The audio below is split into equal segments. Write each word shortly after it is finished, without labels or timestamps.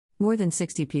More than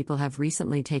 60 people have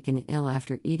recently taken ill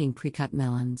after eating pre-cut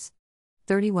melons.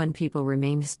 31 people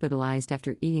remain hospitalized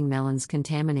after eating melons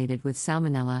contaminated with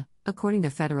salmonella, according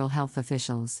to federal health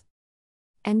officials.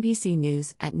 NBC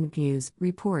News at News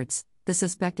reports the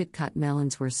suspected cut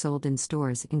melons were sold in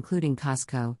stores including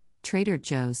Costco, Trader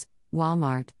Joe's,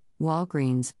 Walmart,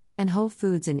 Walgreens, and Whole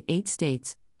Foods in 8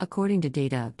 states, according to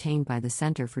data obtained by the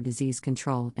Center for Disease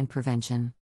Control and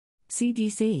Prevention.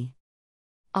 CDC.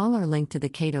 All are linked to the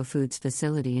Cato Foods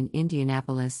facility in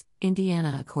Indianapolis,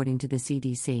 Indiana, according to the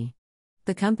CDC.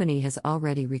 The company has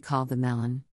already recalled the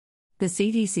melon. The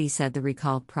CDC said the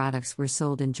recalled products were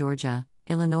sold in Georgia,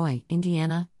 Illinois,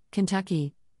 Indiana,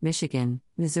 Kentucky, Michigan,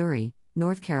 Missouri,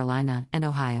 North Carolina, and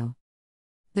Ohio.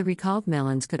 The recalled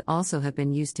melons could also have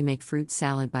been used to make fruit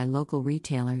salad by local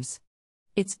retailers.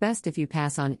 It's best if you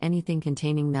pass on anything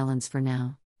containing melons for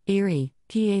now. Erie,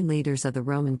 PA. Leaders of the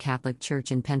Roman Catholic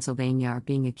Church in Pennsylvania are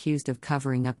being accused of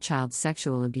covering up child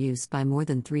sexual abuse by more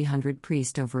than 300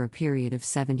 priests over a period of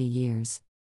 70 years.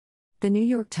 The New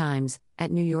York Times,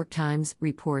 at New York Times,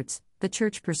 reports, the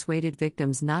church persuaded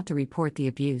victims not to report the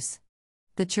abuse.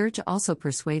 The church also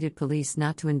persuaded police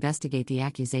not to investigate the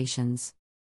accusations.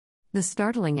 The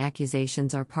startling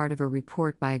accusations are part of a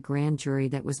report by a grand jury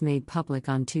that was made public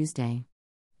on Tuesday.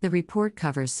 The report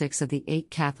covers 6 of the 8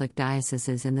 Catholic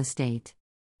dioceses in the state.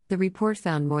 The report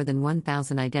found more than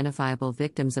 1,000 identifiable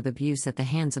victims of abuse at the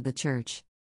hands of the church.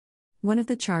 One of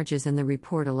the charges in the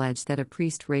report alleged that a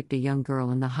priest raped a young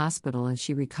girl in the hospital as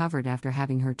she recovered after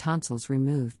having her tonsils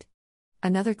removed.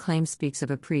 Another claim speaks of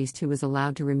a priest who was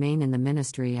allowed to remain in the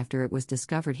ministry after it was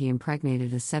discovered he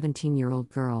impregnated a 17-year-old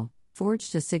girl,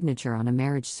 forged a signature on a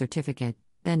marriage certificate,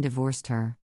 then divorced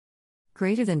her.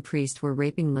 Greater than priests were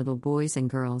raping little boys and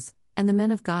girls, and the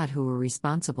men of God who were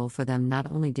responsible for them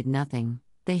not only did nothing,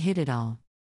 they hid it all.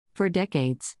 For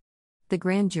decades. The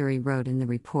grand jury wrote in the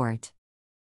report.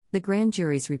 The grand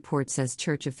jury's report says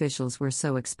church officials were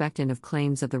so expectant of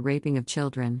claims of the raping of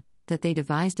children, that they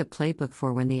devised a playbook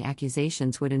for when the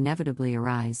accusations would inevitably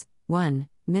arise. 1.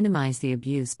 Minimize the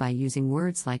abuse by using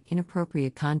words like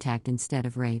inappropriate contact instead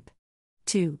of rape.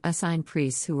 2. Assign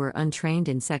priests who were untrained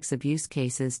in sex abuse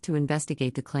cases to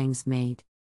investigate the claims made.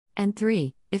 And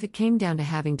 3. If it came down to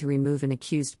having to remove an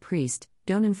accused priest,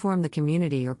 don't inform the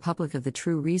community or public of the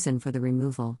true reason for the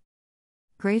removal.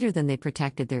 Greater than they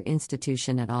protected their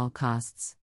institution at all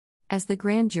costs. As the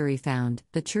grand jury found,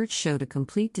 the church showed a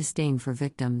complete disdain for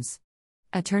victims.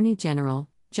 Attorney General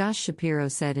Josh Shapiro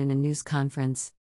said in a news conference,